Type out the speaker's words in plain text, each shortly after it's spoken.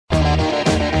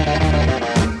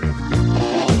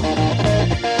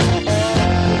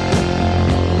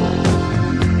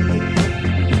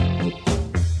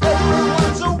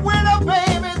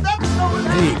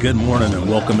Good morning and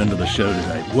welcome into the show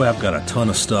today. Boy, I've got a ton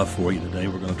of stuff for you today.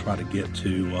 We're going to try to get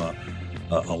to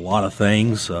a lot of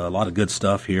things, a lot of good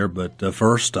stuff here. But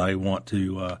first, I want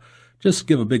to just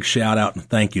give a big shout out and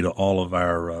thank you to all of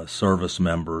our service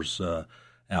members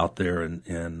out there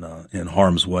in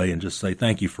harm's way, and just say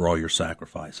thank you for all your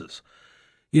sacrifices.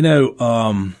 You know,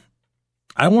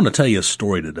 I want to tell you a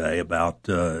story today about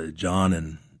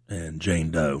John and Jane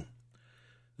Doe.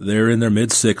 They're in their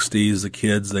mid-60s, the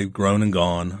kids, they've grown and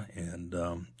gone, and,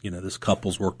 this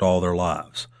couple's worked all their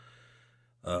lives.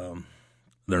 They're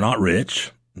not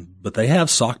rich, but they have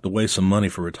socked away some money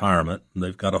for retirement.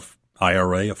 They've got a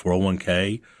IRA, a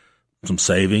 401k, some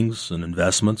savings and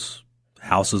investments.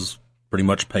 House is pretty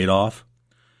much paid off.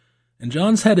 And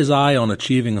John's had his eye on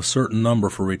achieving a certain number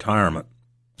for retirement,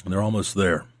 and they're almost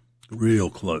there,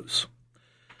 real close.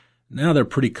 Now they're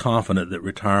pretty confident that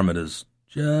retirement is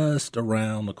just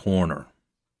around the corner.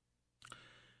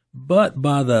 But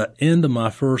by the end of my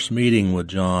first meeting with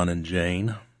John and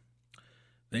Jane,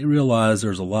 they realize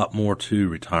there's a lot more to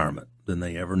retirement than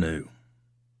they ever knew.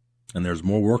 And there's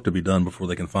more work to be done before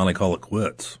they can finally call it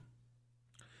quits.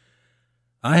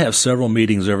 I have several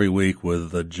meetings every week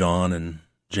with John and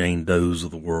Jane Does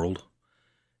of the world,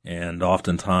 and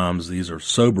oftentimes these are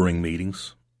sobering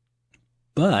meetings.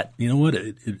 But you know what?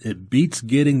 It beats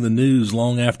getting the news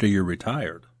long after you're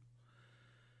retired.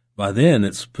 By then,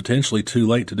 it's potentially too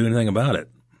late to do anything about it.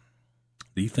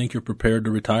 Do you think you're prepared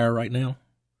to retire right now?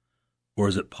 Or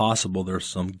is it possible there's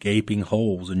some gaping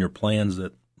holes in your plans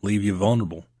that leave you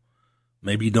vulnerable?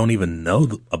 Maybe you don't even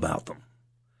know about them.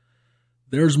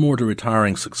 There's more to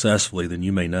retiring successfully than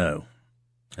you may know,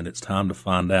 and it's time to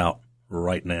find out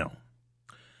right now.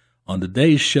 On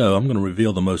today's show, I'm going to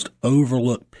reveal the most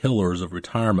overlooked pillars of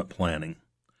retirement planning,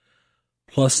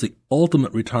 plus the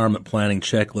ultimate retirement planning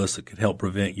checklist that could help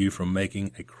prevent you from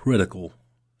making a critical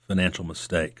financial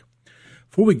mistake.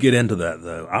 Before we get into that,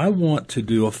 though, I want to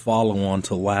do a follow-on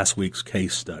to last week's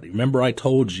case study. Remember, I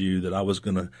told you that I was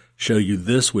going to show you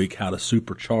this week how to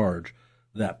supercharge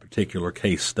that particular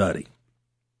case study.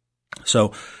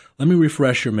 So let me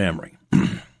refresh your memory.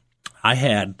 I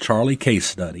had Charlie case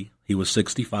study. He was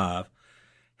 65,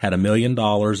 had $1 million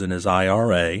in his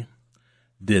IRA,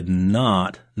 did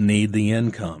not need the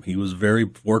income. He was very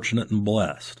fortunate and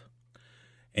blessed.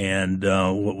 And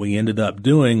what we ended up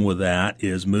doing with that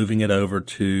is moving it over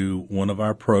to one of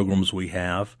our programs we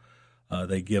have.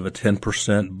 They give a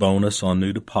 10% bonus on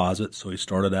new deposits. So he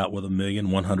started out with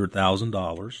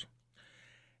 $1,100,000.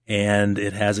 And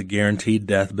it has a guaranteed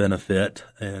death benefit.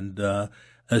 And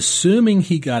assuming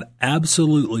he got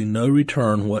absolutely no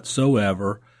return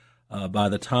whatsoever, by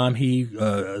the time he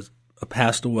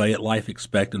passed away at life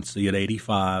expectancy at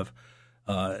 85,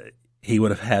 he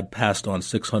would have had passed on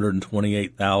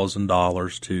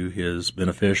 $628,000 to his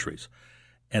beneficiaries.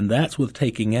 And that's with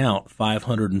taking out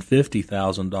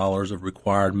 $550,000 of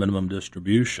required minimum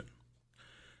distribution.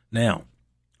 Now,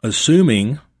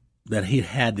 assuming that he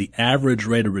had the average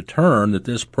rate of return that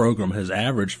this program has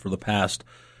averaged for the past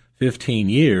 15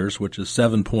 years, which is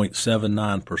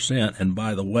 7.79%, and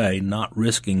by the way, not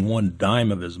risking one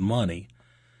dime of his money,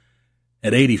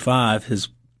 at 85, his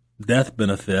death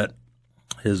benefit,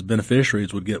 his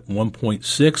beneficiaries would get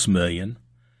 $1.6 million,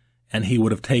 and he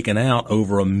would have taken out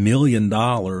over $1 million in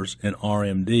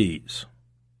RMDs.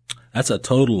 That's a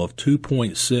total of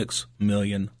 $2.6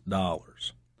 million. All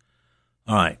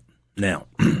right, now,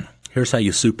 here's how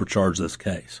you supercharge this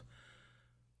case.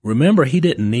 Remember, he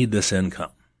didn't need this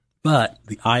income, but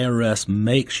the IRS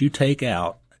makes you take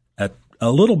out a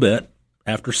little bit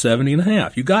after 70 and a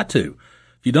half. You got to.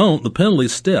 If you don't, the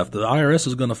penalty's stiff. The IRS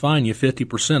is going to fine you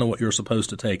 50% of what you're supposed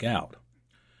to take out.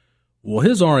 Well,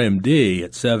 his RMD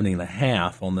at 70 and a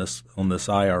half on this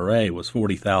IRA was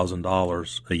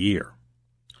 $40,000 a year.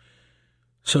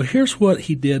 So here's what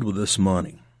he did with this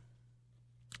money.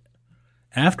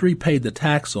 After he paid the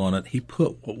tax on it, he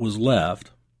put what was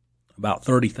left, about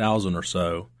 $30,000 or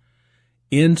so,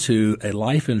 into a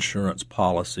life insurance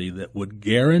policy that would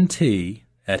guarantee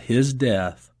at his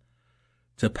death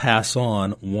to pass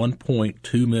on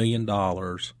 $1.2 million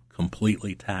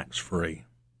completely tax-free.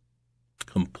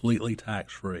 Completely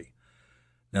tax-free.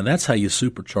 Now, that's how you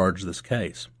supercharge this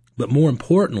case. But more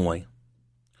importantly,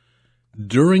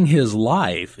 during his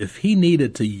life, if he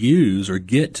needed to use or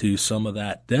get to some of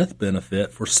that death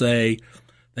benefit for, say,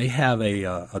 they have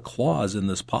a clause in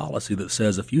this policy that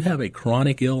says if you have a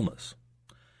chronic illness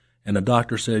and a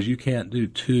doctor says you can't do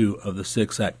 2 of the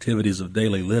 6 activities of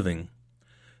daily living,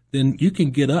 then you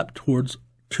can get up towards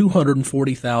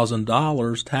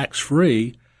 $240,000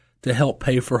 tax-free to help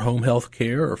pay for home health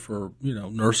care or for,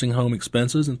 nursing home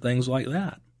expenses and things like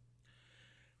that.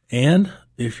 And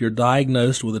if you're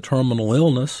diagnosed with a terminal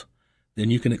illness,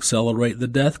 then you can accelerate the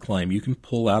death claim. You can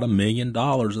pull out $1 million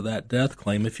of that death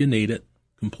claim if you need it,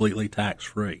 completely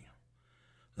tax-free.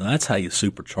 Now, that's how you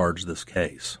supercharge this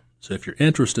case. So if you're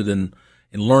interested in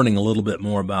learning a little bit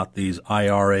more about these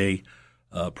IRA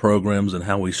programs and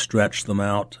how we stretch them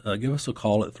out, give us a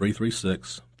call at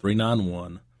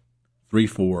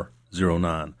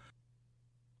 336-391-3409.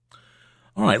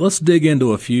 All right, let's dig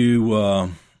into a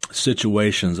few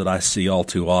situations that I see all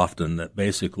too often that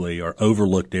basically are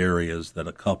overlooked areas that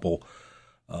a couple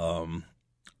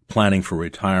planning for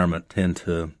retirement tend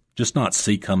to just not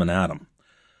see coming at them.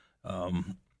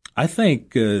 I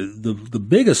think the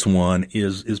biggest one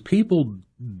is people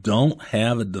don't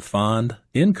have a defined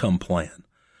income plan.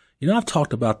 You know, I've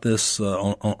talked about this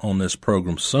on this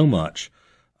program so much.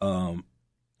 You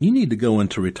need to go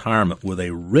into retirement with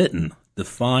a written,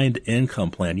 defined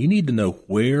income plan. You need to know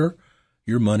where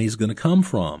your money's going to come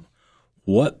from.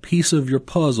 What piece of your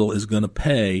puzzle is going to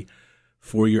pay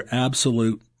for your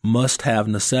absolute must-have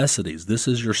necessities? This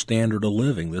is your standard of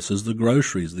living. This is the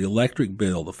groceries, the electric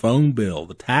bill, the phone bill,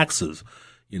 the taxes,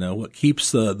 you know, what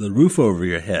keeps the roof over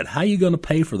your head. How are you going to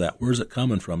pay for that? Where's it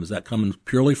coming from? Is that coming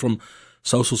purely from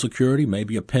Social Security,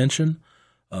 maybe a pension?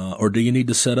 Or do you need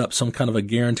to set up some kind of a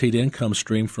guaranteed income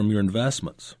stream from your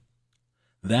investments?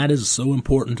 That is so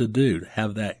important to do, to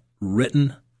have that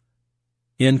written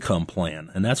income plan.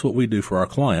 And that's what we do for our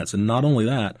clients. And not only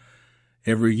that,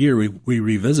 every year we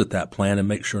revisit that plan and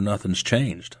make sure nothing's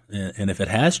changed. And if it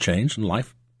has changed and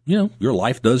life, you know, your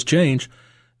life does change,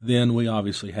 then we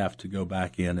obviously have to go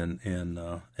back in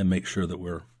and make sure that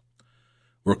we're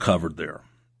covered there.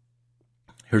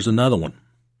 Here's another one.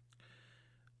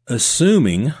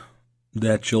 Assuming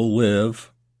that you'll live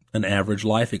an average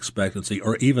life expectancy,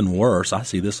 or even worse, I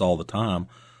see this all the time.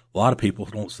 A lot of people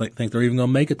don't think they're even going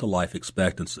to make it to life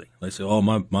expectancy. They say, "Oh,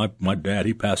 my dad,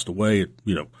 he passed away at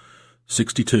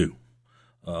 62.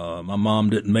 My mom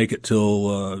didn't make it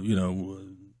till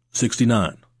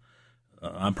 69.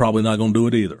 I'm probably not going to do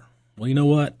it either." Well, you know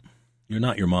what? You're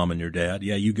not your mom and your dad.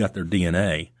 Yeah, you got their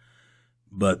DNA,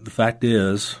 but the fact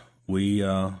is, we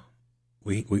are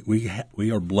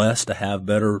blessed to have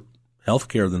better health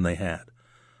care than they had.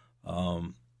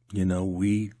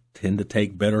 We tend to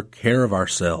take better care of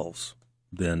ourselves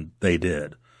than they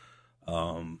did.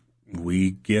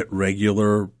 We get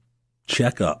regular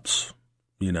checkups.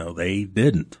 They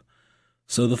didn't.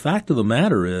 So the fact of the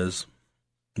matter is,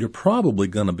 you're probably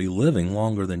going to be living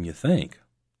longer than you think.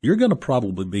 You're going to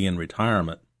probably be in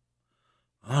retirement,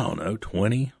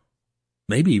 20,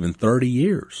 maybe even 30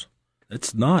 years.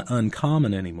 It's not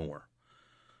uncommon anymore.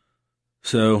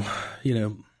 So,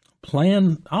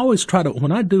 plan. I always try to,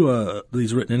 when I do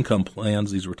these written income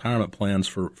plans, these retirement plans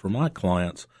for my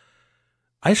clients,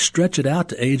 I stretch it out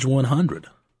to age 100.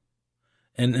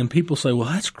 And people say, well,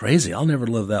 that's crazy. I'll never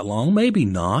live that long. Maybe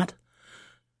not.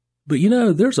 But,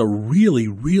 there's a really,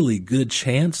 really good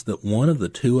chance that one of the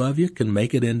two of you can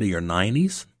make it into your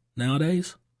 90s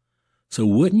nowadays. So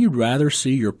wouldn't you rather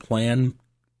see your plan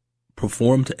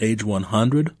perform to age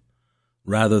 100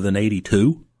 rather than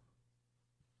 82?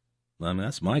 I mean,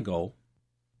 that's my goal.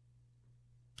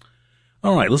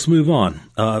 All right, let's move on.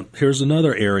 Here's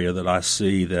another area that I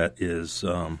see that is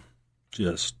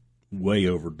just way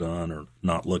overdone or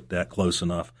not looked at close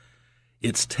enough.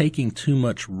 It's taking too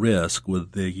much risk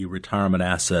with the retirement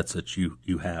assets that you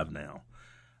have now.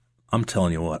 I'm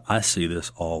telling you what, I see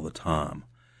this all the time.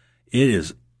 It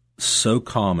is so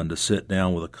common to sit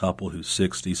down with a couple who's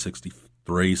 60,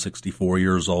 63, 64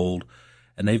 years old,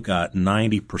 and they've got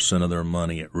 90% of their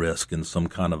money at risk in some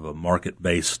kind of a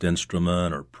market-based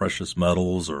instrument or precious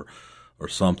metals or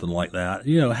something like that.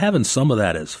 Having some of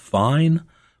that is fine,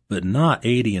 but not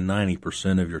 80 and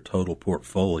 90% of your total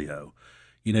portfolio.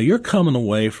 You're coming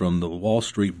away from the Wall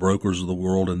Street brokers of the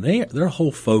world, and their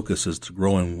whole focus is to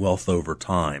growing wealth over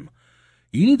time.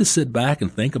 You need to sit back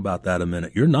and think about that a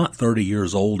minute. You're not 30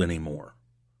 years old anymore.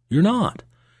 You're not.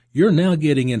 You're now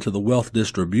getting into the wealth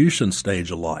distribution stage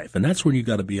of life, and that's when you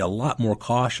got to be a lot more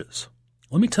cautious.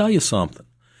 Let me tell you something.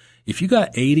 If you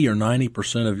got 80 or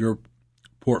 90% of your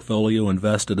portfolio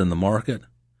invested in the market,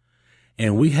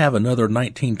 and we have another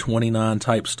 1929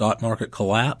 type stock market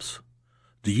collapse,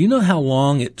 do you know how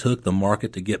long it took the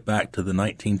market to get back to the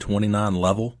 1929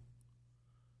 level?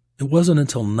 It wasn't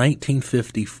until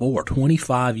 1954,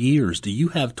 25 years. Do you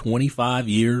have 25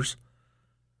 years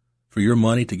for your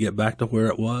money to get back to where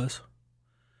it was?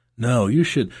 No, you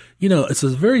should. It's a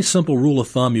very simple rule of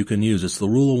thumb you can use. It's the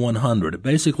rule of 100. It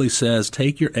basically says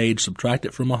take your age, subtract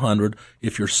it from 100.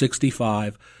 If you're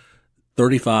 65,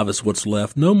 35 is what's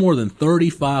left. No more than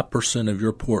 35% of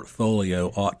your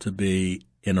portfolio ought to be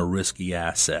in a risky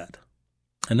asset.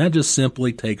 And that just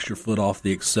simply takes your foot off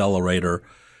the accelerator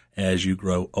as you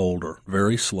grow older,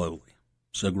 very slowly.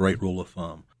 It's a great rule of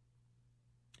thumb.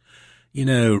 You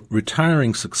know,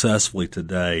 retiring successfully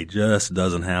today just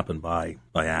doesn't happen by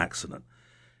accident.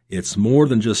 It's more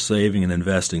than just saving and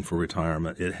investing for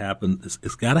retirement.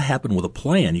 It's got to happen with a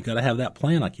plan. You got to have that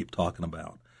plan I keep talking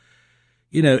about.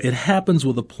 You know, it happens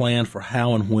with a plan for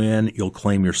how and when you'll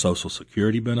claim your Social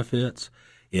Security benefits.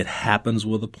 It happens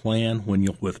with a plan when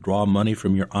you'll withdraw money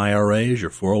from your IRAs,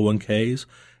 your 401ks,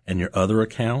 and your other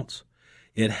accounts.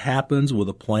 It happens with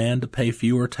a plan to pay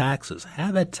fewer taxes.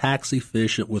 Have a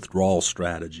tax-efficient withdrawal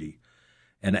strategy.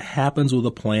 And it happens with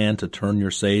a plan to turn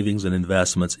your savings and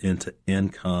investments into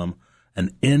income,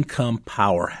 an income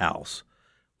powerhouse,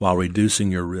 while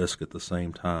reducing your risk at the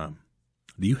same time.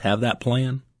 Do you have that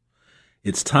plan?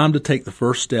 It's time to take the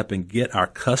first step and get our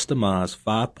customized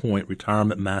 5-point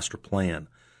retirement master plan.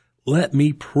 Let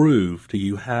me prove to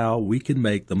you how we can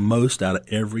make the most out of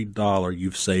every dollar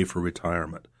you've saved for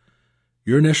retirement.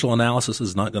 Your initial analysis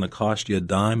is not going to cost you a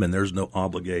dime, and there's no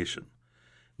obligation.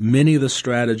 Many of the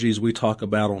strategies we talk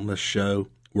about on this show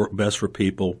work best for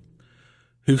people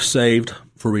who've saved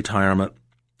for retirement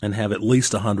and have at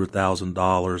least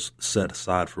 $100,000 set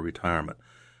aside for retirement.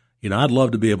 You know, I'd love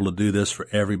to be able to do this for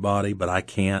everybody, but I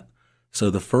can't.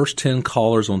 So the first 10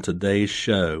 callers on today's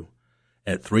show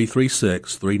at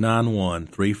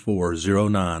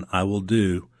 336-391-3409, I will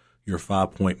do your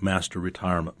 5-point master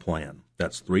retirement plan.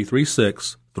 That's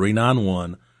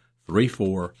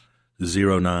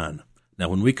 336-391-3409. Now,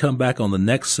 when we come back on the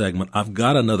next segment, I've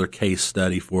got another case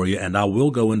study for you, and I will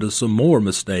go into some more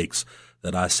mistakes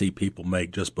that I see people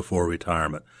make just before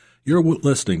retirement. You're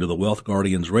listening to the Wealth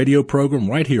Guardians radio program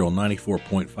right here on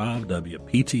 94.5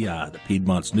 WPTI, the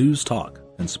Piedmont's news, talk,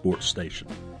 and sports station.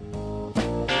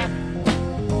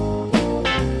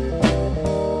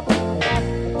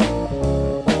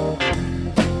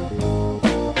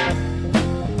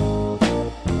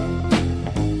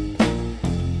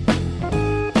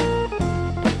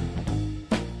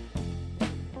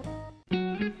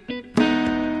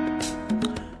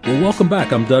 Welcome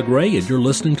back. I'm Doug Ray, and you're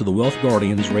listening to the Wealth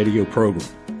Guardians radio program.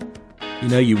 You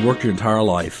know, you've worked your entire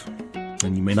life,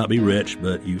 and you may not be rich,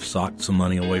 but you've socked some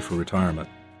money away for retirement.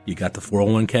 You got the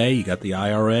 401k, you got the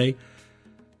IRA,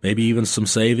 maybe even some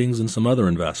savings and some other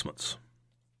investments.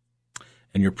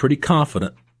 And you're pretty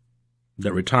confident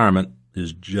that retirement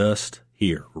is just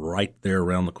here, right there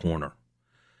around the corner.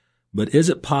 But is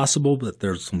it possible that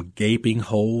there's some gaping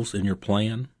holes in your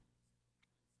plan,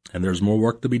 and there's more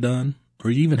work to be done? Or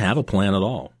you even have a plan at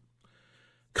all?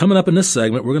 Coming up in this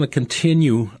segment, we're going to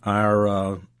continue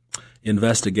our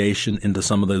investigation into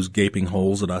some of those gaping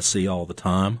holes that I see all the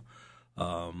time.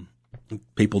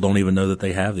 People don't even know that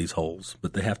they have these holes,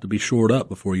 but they have to be shored up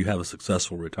before you have a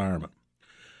successful retirement.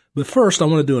 But first, I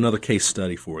want to do another case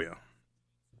study for you.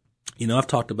 You know, I've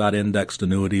talked about indexed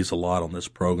annuities a lot on this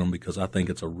program because I think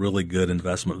it's a really good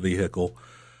investment vehicle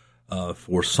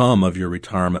for some of your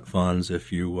retirement funds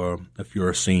if you're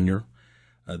a senior.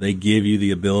 They give you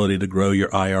the ability to grow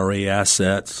your IRA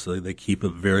assets. So they keep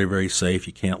it very, very safe.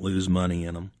 You can't lose money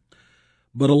in them.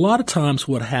 But a lot of times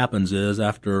what happens is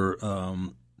after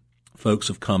folks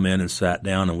have come in and sat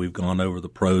down and we've gone over the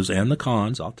pros and the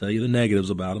cons, I'll tell you the negatives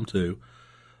about them too,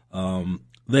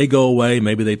 they go away.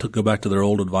 Maybe they go back to their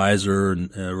old advisor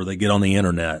or they get on the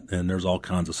Internet, and there's all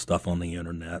kinds of stuff on the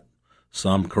Internet,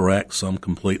 some correct, some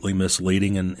completely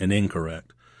misleading and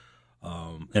incorrect.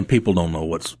 And people don't know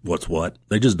what's what.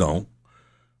 They just don't.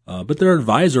 But their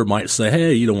advisor might say,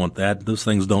 hey, you don't want that. Those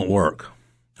things don't work.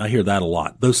 I hear that a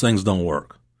lot. Those things don't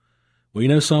work. Well, you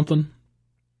know something?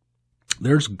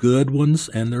 There's good ones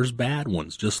and there's bad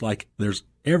ones, just like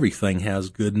everything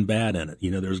has good and bad in it. You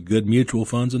know, there's good mutual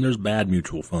funds and there's bad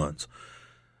mutual funds.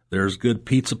 There's good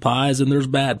pizza pies and there's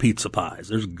bad pizza pies.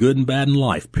 There's good and bad in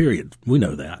life, period. We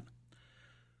know that.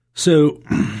 So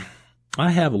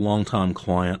I have a longtime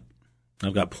client.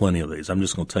 I've got plenty of these. I'm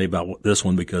just going to tell you about this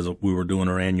one because we were doing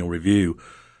our annual review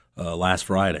last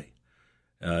Friday.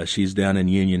 She's down in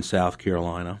Union, South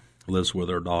Carolina, lives with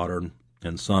her daughter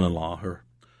and son-in-law. Her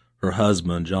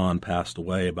husband, John, passed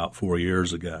away about 4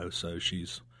 years ago, so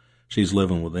she's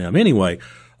living with them. Anyway,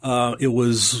 I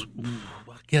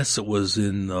guess it was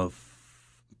in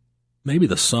maybe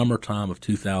the summertime of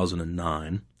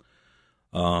 2009.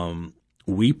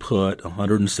 We put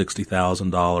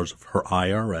 $160,000 of her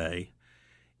IRA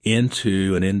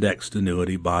into an indexed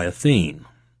annuity by Athene.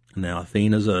 Now,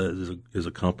 Athene is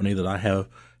a company that I have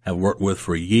worked with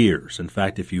for years. In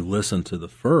fact, if you listen to the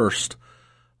first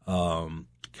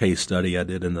case study I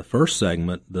did in the first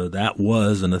segment, that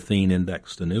was an Athene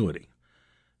indexed annuity.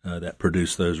 that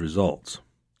produce those results.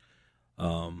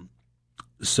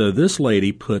 So this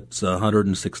lady puts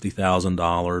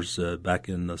 $160,000 back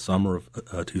in the summer of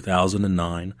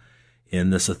 2009 in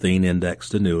this Athene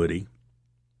indexed annuity.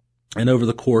 And over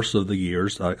the course of the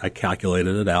years, I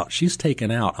calculated it out, she's taken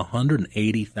out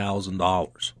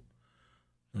 $180,000.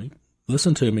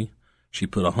 Listen to me. She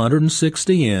put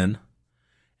 160 in,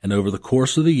 and over the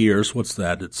course of the years, what's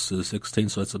that? It's 16,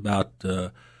 so it's about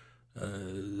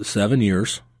 7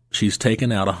 years. She's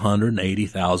taken out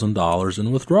 $180,000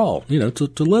 in withdrawal,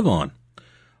 to live on.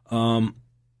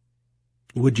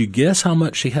 Would you guess how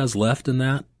much she has left in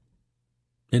that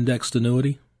indexed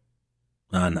annuity?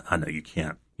 I know you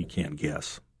can't. You can't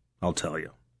guess. I'll tell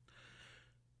you.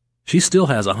 She still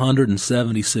has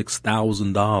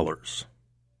 $176,000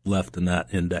 left in that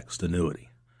indexed annuity.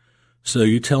 So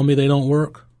you tell me they don't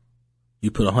work?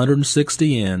 You put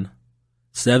 160 in,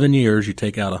 7 years, you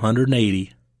take out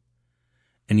 180,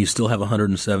 and you still have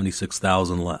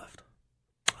 176,000 left.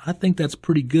 I think that's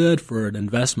pretty good for an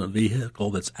investment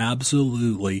vehicle that's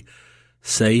absolutely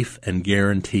safe and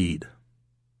guaranteed.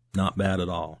 Not bad at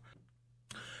all.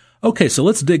 Okay, so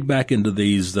let's dig back into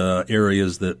these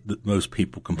areas that most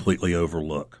people completely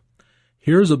overlook.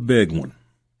 Here's a big one.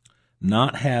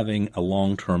 Not having a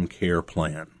long-term care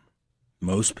plan.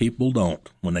 Most people don't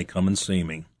when they come and see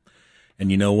me.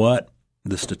 And you know what?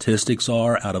 The statistics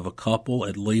are, out of a couple,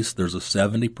 at least there's a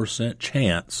 70%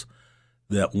 chance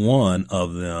that one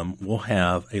of them will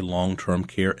have a long-term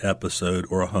care episode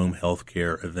or a home health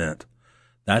care event.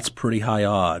 That's pretty high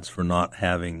odds for not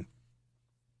having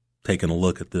taken a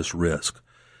look at this risk.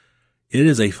 It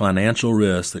is a financial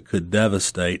risk that could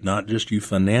devastate not just you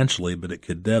financially, but it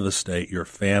could devastate your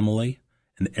family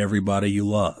and everybody you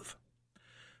love.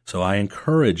 So I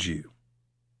encourage you,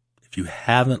 if you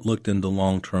haven't looked into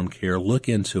long-term care, look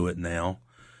into it now.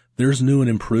 There's new and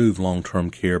improved long-term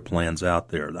care plans out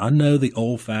there. I know the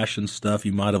old-fashioned stuff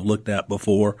you might have looked at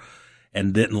before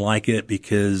and didn't like it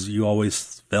because you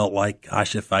always felt like,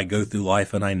 gosh, if I go through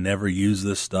life and I never use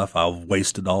this stuff, I've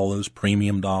wasted all those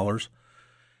premium dollars.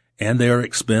 And they're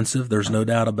expensive, there's no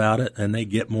doubt about it, and they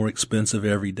get more expensive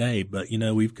every day. But,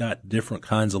 we've got different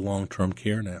kinds of long-term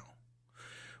care now.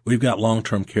 We've got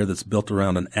long-term care that's built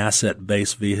around an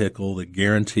asset-based vehicle that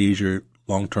guarantees your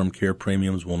long-term care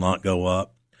premiums will not go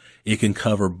up. It can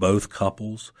cover both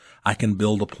couples. I can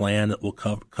build a plan that will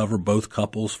cover both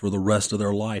couples for the rest of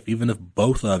their life, even if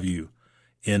both of you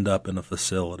end up in a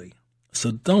facility.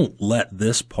 So don't let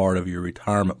this part of your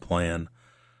retirement plan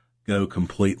go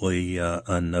completely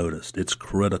unnoticed. It's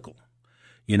critical.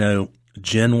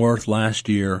 Genworth last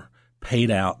year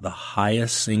paid out the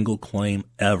highest single claim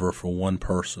ever for one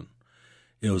person.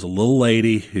 It was a little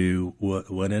lady who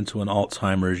went into an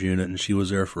Alzheimer's unit, and she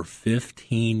was there for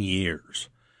 15 years.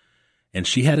 And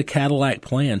she had a Cadillac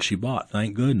plan she bought,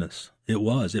 thank goodness.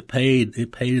 It paid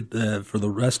for the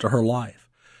rest of her life.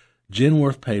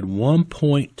 Genworth paid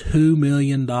 $1.2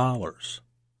 million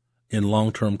in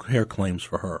long-term care claims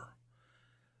for her.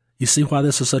 You see why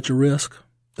this is such a risk?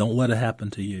 Don't let it happen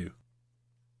to you.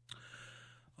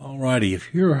 All righty,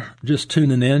 if you're just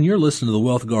tuning in, you're listening to the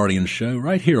Wealth Guardian Show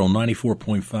right here on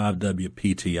 94.5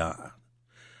 WPTI.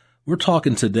 We're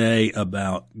talking today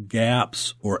about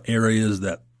gaps or areas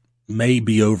that may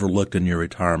be overlooked in your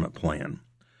retirement plan.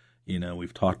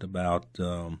 We've talked about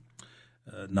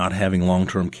not having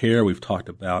long-term care. We've talked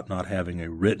about not having a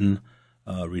written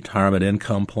retirement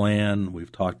income plan.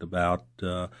 We've talked about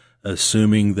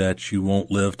assuming that you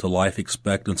won't live to life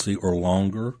expectancy or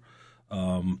longer.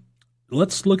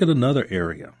 Let's look at another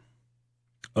area,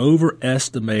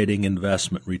 overestimating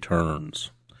investment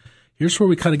returns. Here's where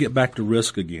we kind of get back to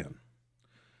risk again.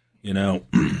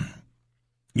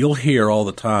 You'll hear all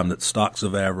the time that stocks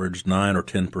have averaged 9 or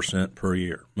 10% per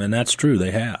year. And that's true,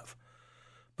 they have.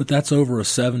 But that's over a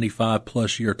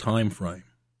 75-plus year time frame.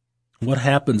 What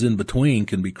happens in between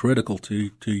can be critical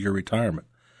to your retirement.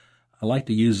 I like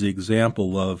to use the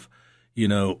example of,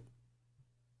 your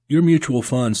mutual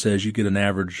fund says you get an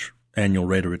average annual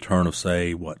rate of return of,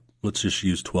 say, let's just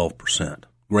use 12%.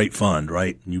 Great fund,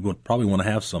 right? And you would probably want to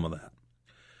have some of that.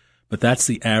 But that's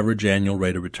the average annual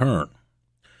rate of return.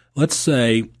 Let's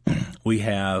say we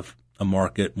have a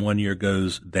market 1 year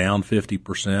goes down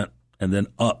 50% and then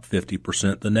up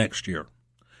 50% the next year.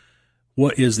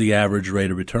 What is the average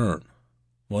rate of return?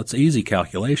 Well, it's an easy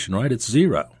calculation, right? It's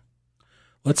zero.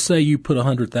 Let's say you put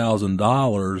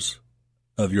 $100,000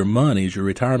 of your monies, your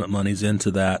retirement monies, into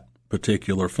that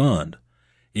particular fund.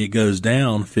 It goes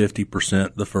down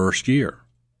 50% the first year.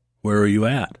 Where are you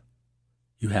at?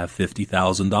 You have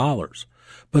 $50,000.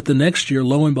 But the next year,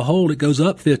 lo and behold, it goes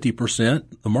up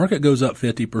 50%. The market goes up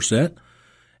 50%.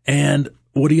 And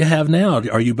what do you have now?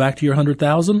 Are you back to your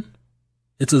 100,000?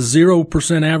 It's a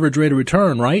 0% average rate of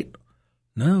return, right?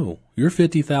 No, your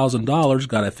 $50,000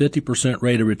 got a 50%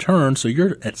 rate of return, so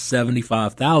you're at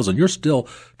 75,000. You're still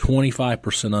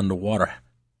 25% underwater.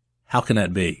 How can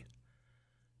that be?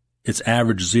 It's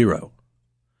average zero.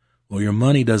 Well, your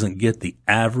money doesn't get the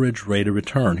average rate of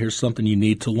return. Here's something you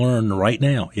need to learn right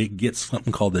now. It gets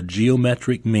something called the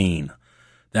geometric mean.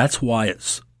 That's why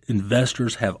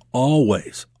investors have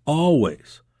always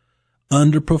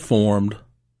underperformed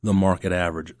the market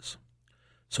averages.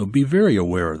 So be very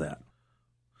aware of that.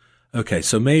 Okay,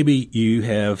 so maybe you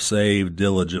have saved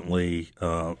diligently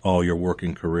all your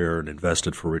working career and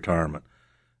invested for retirement.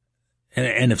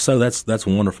 And if so, that's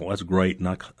wonderful. That's great,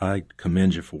 and I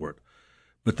commend you for it.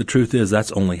 But the truth is,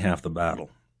 that's only half the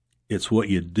battle. It's what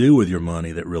you do with your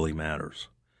money that really matters.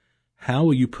 How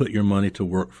will you put your money to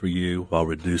work for you while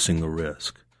reducing the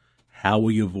risk? How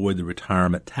will you avoid the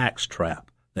retirement tax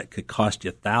trap that could cost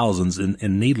you thousands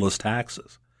in needless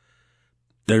taxes?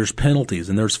 There's penalties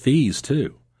and there's fees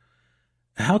too.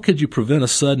 How could you prevent a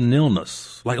sudden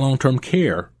illness, like long-term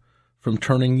care, from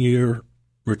turning your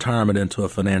retirement into a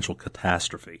financial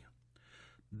catastrophe?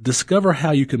 Discover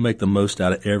how you can make the most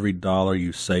out of every dollar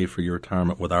you save for your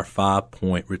retirement with our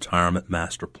 5-point retirement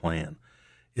master plan.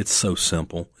 It's so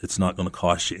simple. It's not going to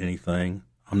cost you anything.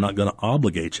 I'm not going to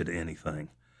obligate you to anything.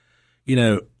 You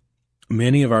know,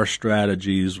 many of our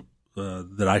strategies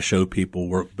that I show people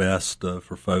work best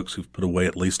for folks who've put away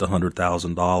at least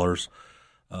 $100,000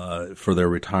 for their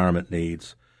retirement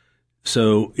needs.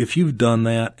 So if you've done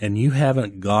that and you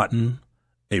haven't gotten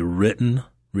a written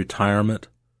retirement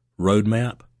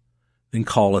roadmap, then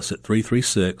call us at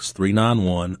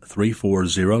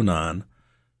 336-391-3409.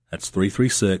 That's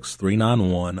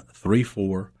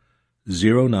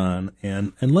 336-391-3409.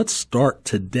 And let's start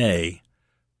today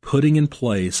putting in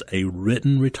place a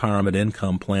written retirement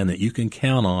income plan that you can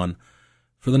count on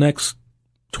for the next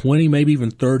 20, maybe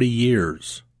even 30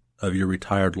 years of your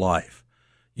retired life.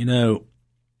 You know,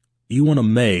 you want to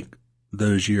make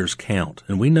those years count.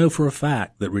 And we know for a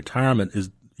fact that retirement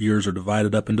years are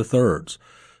divided up into thirds.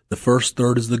 The first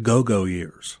third is the go-go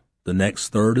years. The next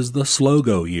third is the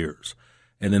slow-go years.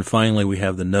 And then finally we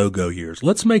have the no-go years.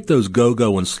 Let's make those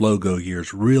go-go and slow-go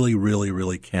years really, really,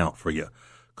 really count for you.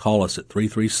 Call us at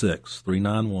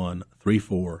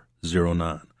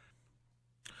 336-391-3409.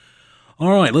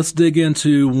 All right, let's dig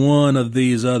into one of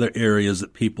these other areas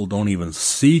that people don't even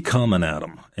see coming at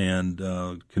them and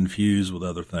confuse with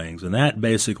other things. And that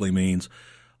basically means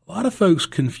a lot of folks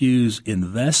confuse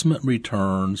investment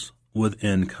returns with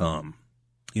income.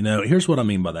 You know, here's what I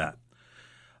mean by that.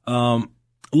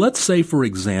 Let's say, for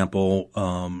example,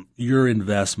 your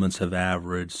investments have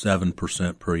averaged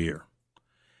 7% per year,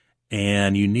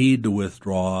 and you need to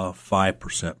withdraw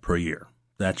 5% per year.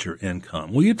 That's your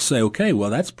income. Well, you'd say, okay,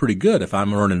 well, that's pretty good. If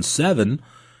I'm earning 7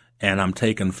 and I'm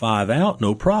taking 5 out,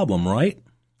 no problem, right?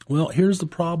 Well, here's the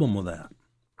problem with that.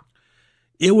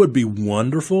 It would be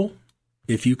wonderful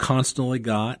if you constantly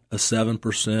got a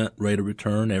 7% rate of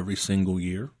return every single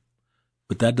year,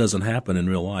 but that doesn't happen in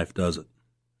real life, does it?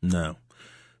 No.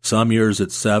 Some years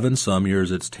it's 7, some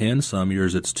years it's 10, some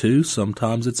years it's 2,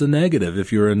 sometimes it's a negative.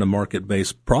 If you're in a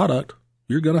market-based product,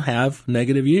 you're going to have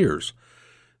negative years.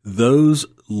 Those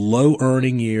low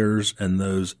earning years and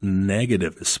those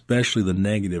negative, especially the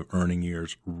negative earning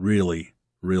years, really,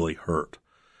 really hurt.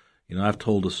 You know, I've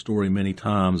told a story many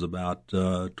times about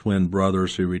twin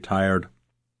brothers who retired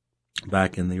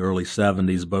back in the early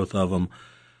 70s. Both of them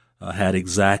had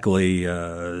exactly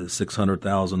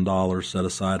 $600,000 set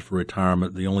aside for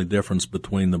retirement. The only difference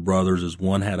between the brothers is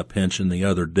one had a pension, the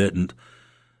other didn't.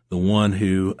 The one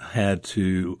who had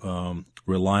to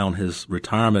rely on his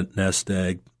retirement nest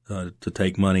egg to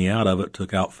take money out of it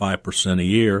took out 5% a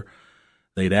year.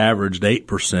 They'd averaged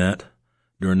 8%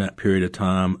 during that period of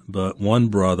time, but one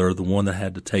brother, the one that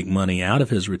had to take money out of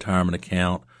his retirement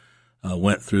account,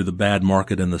 went through the bad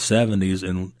market in the 70s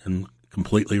and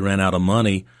completely ran out of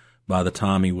money by the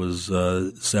time he was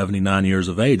 79 years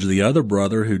of age. The other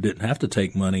brother, who didn't have to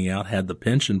take money out, had the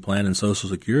pension plan and Social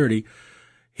Security.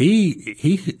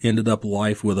 He ended up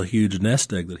life with a huge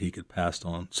nest egg that he could pass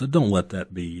on. So don't let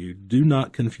that be you. Do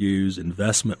not confuse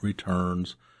investment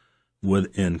returns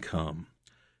with income.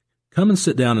 Come and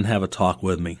sit down and have a talk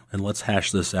with me, and let's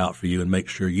hash this out for you and make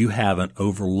sure you haven't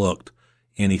overlooked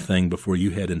anything before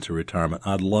you head into retirement.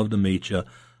 I'd love to meet you.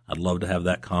 I'd love to have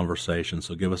that conversation.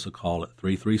 So give us a call at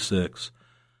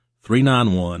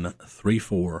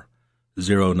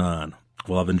 336-391-3409.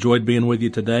 Well, I've enjoyed being with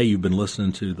you today. You've been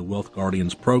listening to the Wealth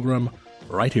Guardians program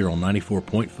right here on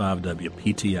 94.5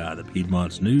 WPTI, the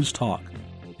Piedmont's news, talk,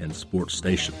 and sports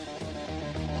station.